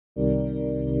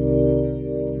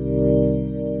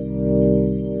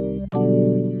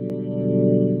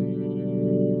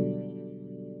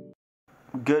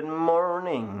Good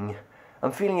morning.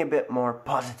 I'm feeling a bit more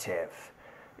positive.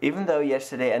 Even though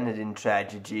yesterday ended in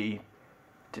tragedy,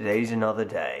 today's another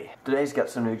day. Today's got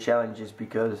some new challenges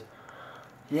because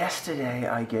yesterday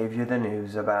I gave you the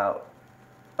news about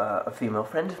a female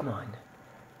friend of mine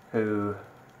who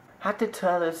had to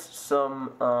tell us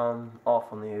some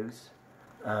awful news.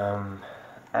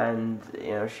 And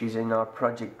you know, she's in our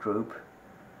project group,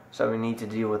 so we need to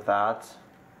deal with that.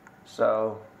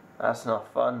 So that's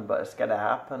not fun, but it's gotta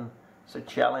happen. It's a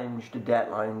challenge. The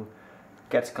deadline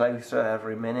gets closer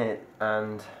every minute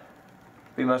and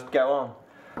we must go on.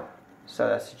 So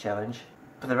that's a challenge.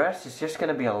 For the rest, it's just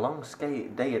gonna be a long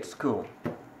day at school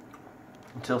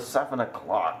until 7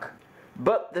 o'clock.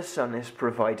 But the sun is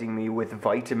providing me with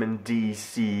vitamin D,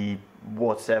 C,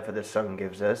 whatever the sun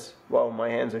gives us. Wow, my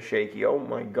hands are shaky. Oh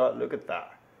my god, look at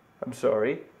that. I'm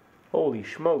sorry. Holy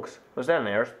smokes. Was that an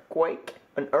earthquake?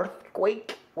 An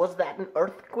earthquake? Was that an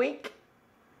earthquake?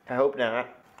 I hope not.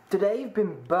 Today I've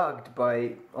been bugged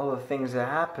by all the things that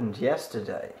happened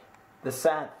yesterday. The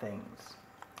sad things.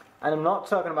 And I'm not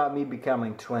talking about me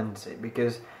becoming 20,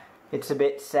 because it's a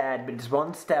bit sad, but it's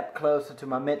one step closer to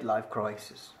my midlife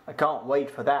crisis. I can't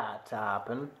wait for that to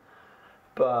happen.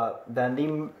 But then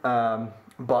the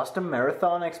Boston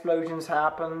Marathon explosions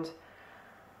happened.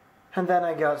 And then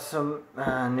I got some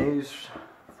news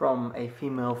from a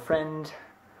female friend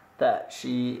that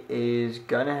she is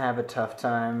gonna have a tough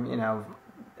time, you know,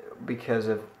 because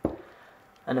of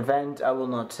an event I will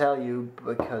not tell you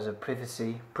because of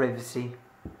privacy,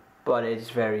 but it's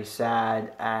very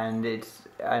sad and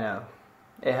I know,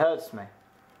 it hurts me.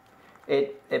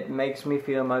 It makes me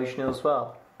feel emotional as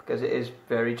well, because it is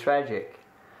very tragic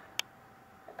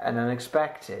and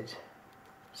unexpected,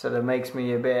 so that makes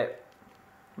me a bit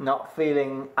not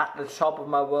feeling at the top of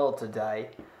my world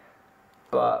today.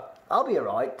 But I'll be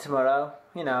alright tomorrow,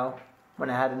 you know, when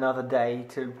I had another day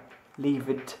to leave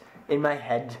it in my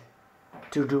head,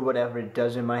 to do whatever it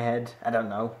does in my head, I don't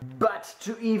know. But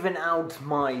to even out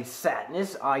my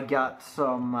sadness, I got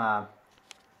some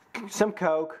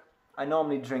Coke. I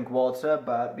normally drink water,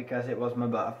 but because it was my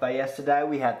birthday yesterday,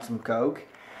 we had some Coke.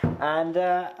 And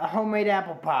a homemade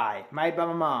apple pie, made by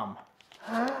my mom.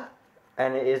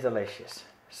 And it is delicious.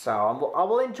 So I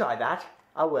will enjoy that,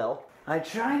 I will. I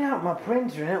tried out my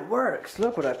printer and it works.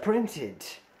 Look what I printed.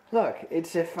 Look,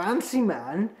 it's a fancy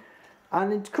man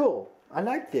and it's cool. I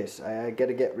like this. I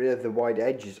gotta get rid of the white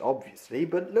edges, obviously,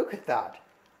 but look at that.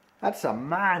 That's a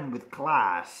man with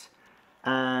class.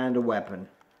 And a weapon.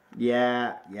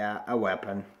 Yeah, a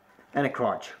weapon. And a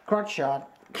crotch. Crotch shot.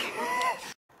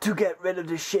 To get rid of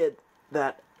the shit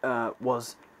that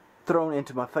was thrown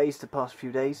into my face the past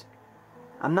few days,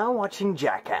 I'm now watching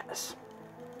Jackass.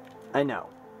 I know.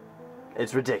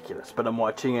 It's ridiculous, but I'm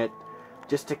watching it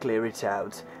just to clear it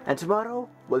out. And tomorrow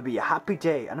will be a happy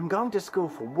day, and I'm going to school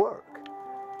for work.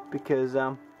 Because,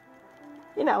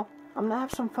 you know, I'm gonna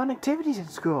have some fun activities in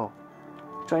school.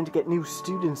 Trying to get new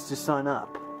students to sign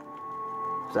up.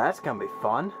 So that's gonna be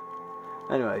fun.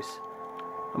 Anyways,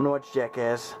 I'm gonna watch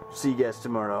Jackass. See you guys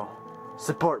tomorrow.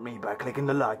 Support me by clicking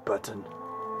the like button.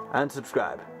 And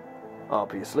subscribe.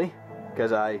 Obviously.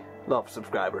 Because I love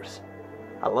subscribers.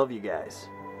 I love you guys.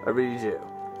 I really do.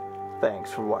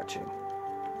 Thanks for watching.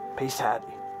 Peace out.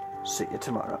 See you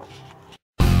tomorrow.